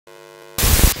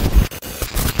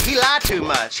He lied too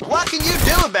much. What can you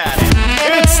do about it?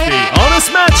 It's the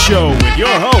Honest Matt Show with your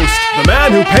host, the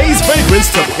man who pays vagrants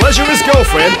to pleasure his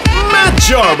girlfriend, Matt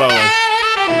Jarbo.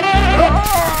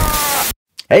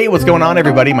 Hey, what's going on,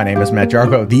 everybody? My name is Matt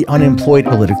Jarbo, the unemployed,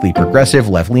 politically progressive,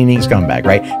 left-leaning scumbag,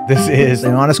 right? This is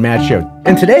the Honest Matt Show.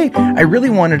 And today, I really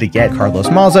wanted to get Carlos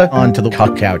Maza onto the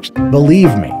cuck couch.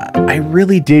 Believe me, I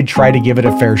really did try to give it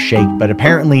a fair shake, but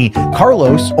apparently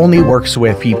Carlos only works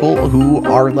with people who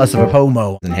are less of a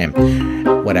homo than him.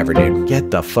 Whatever, dude.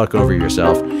 Get the fuck over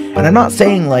yourself. And I'm not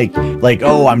saying like,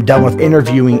 oh, I'm done with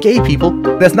interviewing gay people.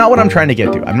 That's not what I'm trying to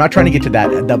get to. I'm not trying to get to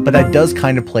that, but that does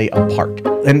kind of play a part.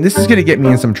 And this is going to get me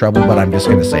in some trouble, but I'm just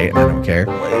going to say it and I don't care.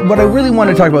 What I really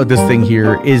want to talk about this thing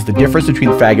here is the difference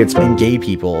between faggots and gay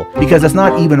people, because it's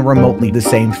not even remotely the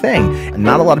same thing. And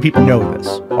not a lot of people know this,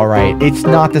 all right? It's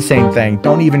not the same thing.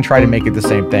 Don't even try to make it the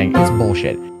same thing. It's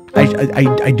bullshit.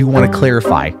 I do want to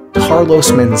clarify.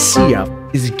 Carlos Maza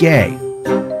is gay.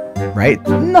 Right?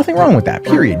 Nothing wrong with that,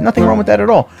 period. Nothing wrong with that at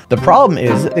all. The problem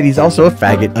is that he's also a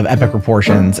faggot of epic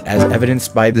proportions, as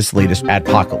evidenced by this latest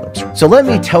adpocalypse. So let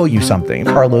me tell you something.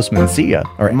 Carlos Maza,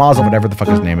 or Maza, whatever the fuck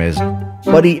his name is,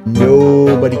 buddy,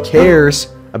 nobody cares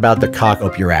about the cock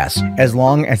up your ass, as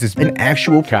long as it's an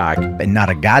actual cock and not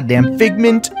a goddamn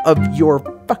figment of your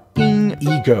fucking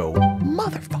ego.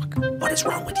 Motherfucker, what is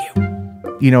wrong with you?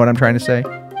 You know what I'm trying to say?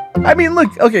 I mean,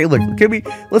 look, okay, look,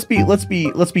 let's be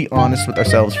honest with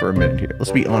ourselves for a minute here. Let's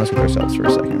be honest with ourselves for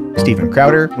a second. Steven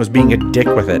Crowder was being a dick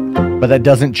with it, but that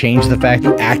doesn't change the fact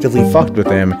you actively fucked with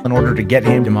him in order to get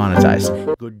him demonetized.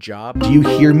 Good job. Do you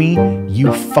hear me?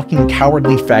 You fucking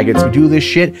cowardly faggots who do this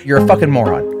shit, you're a fucking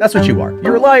moron. That's what you are.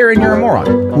 You're a liar and you're a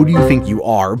moron. Who do you think you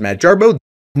are? Matt Jarbo?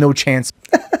 No chance.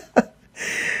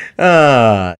 You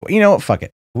know what? Fuck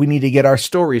it. We need to get our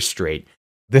story straight.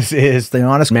 This is the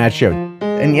Honest Matt Show.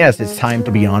 And yes, it's time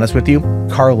to be honest with you.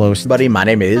 Carlos, buddy, my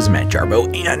name is Matt Jarbo.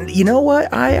 And you know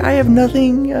what? I have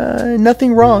nothing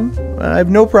wrong. I have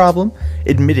no problem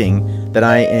admitting that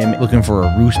I am looking for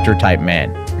a rooster type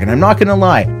man. And I'm not going to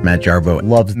lie. Matt Jarbo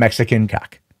loves Mexican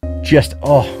cock. Just,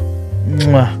 oh,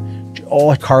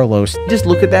 Carlos. Just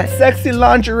look at that sexy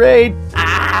lingerie.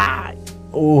 Ah!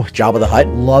 Oh, Jabba the Hutt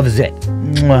loves it.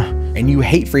 And you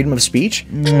hate freedom of speech?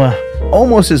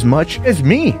 Almost as much as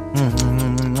me.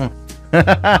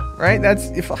 Right?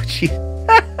 That's if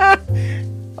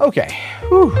okay.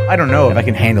 Whew. I don't know if I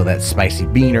can handle that spicy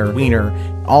wiener.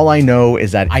 All I know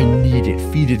is that I need it.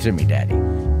 Feed it to me, daddy.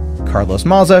 Carlos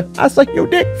Maza, I suck your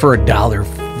dick for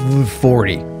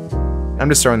 $1.40. I'm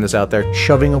just throwing this out there.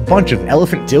 Shoving a bunch of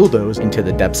elephant dildos into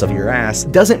the depths of your ass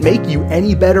doesn't make you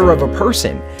any better of a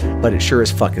person, but it sure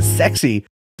as fuck is sexy.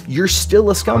 You're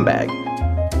still a scumbag.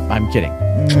 I'm kidding.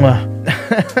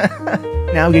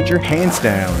 Now get your hands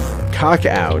down, cock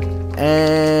out,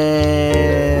 and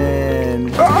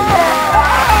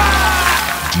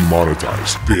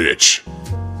Demonetized, bitch.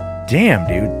 Damn,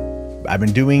 dude. I've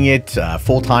been doing it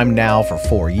full-time now for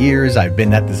 4 years. I've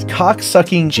been at this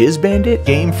cock-sucking jizz bandit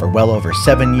game for well over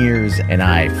 7 years, and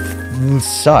I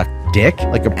suck dick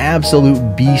like an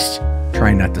absolute beast.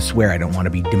 Trying not to swear, I don't want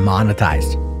to be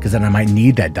demonetized, because then I might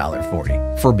need that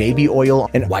 $1.40 for baby oil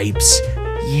and wipes.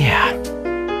 Yeah.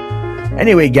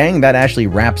 Anyway, gang, that actually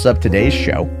wraps up today's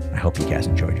show. I hope you guys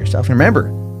enjoyed yourself. And remember,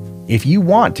 if you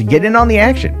want to get in on the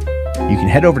action, you can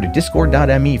head over to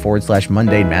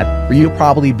discord.me/MundaneMatt, where you'll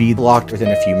probably be locked within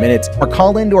a few minutes, or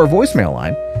call into our voicemail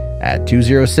line at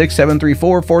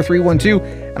 206-734-4312,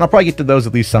 and I'll probably get to those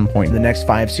at least some point in the next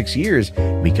 5-6 years,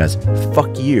 because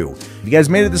fuck you. If you guys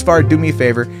made it this far, do me a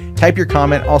favor, type your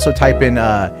comment, also type in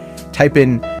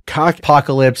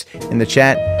Cockpocalypse in the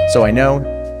chat, so I know.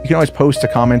 You can always post a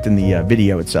comment in the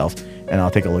video itself, and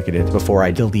I'll take a look at it before I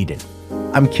delete it.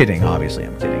 I'm kidding, obviously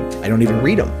I'm kidding. I don't even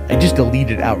read them. I just delete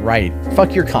it outright.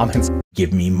 Fuck your comments.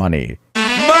 Give me money.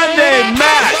 Monday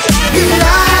Matt!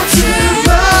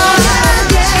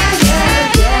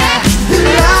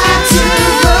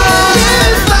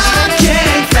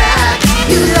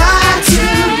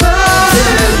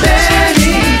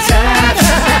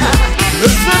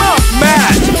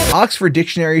 Oxford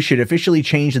Dictionary should officially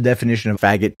change the definition of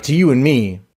faggot to you and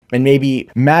me, and maybe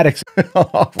Maddox. You a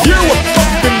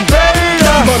fucking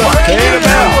beta, but I can't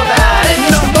about it.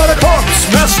 Nothing but a corpse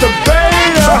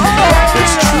masturbator.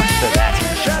 It's truth.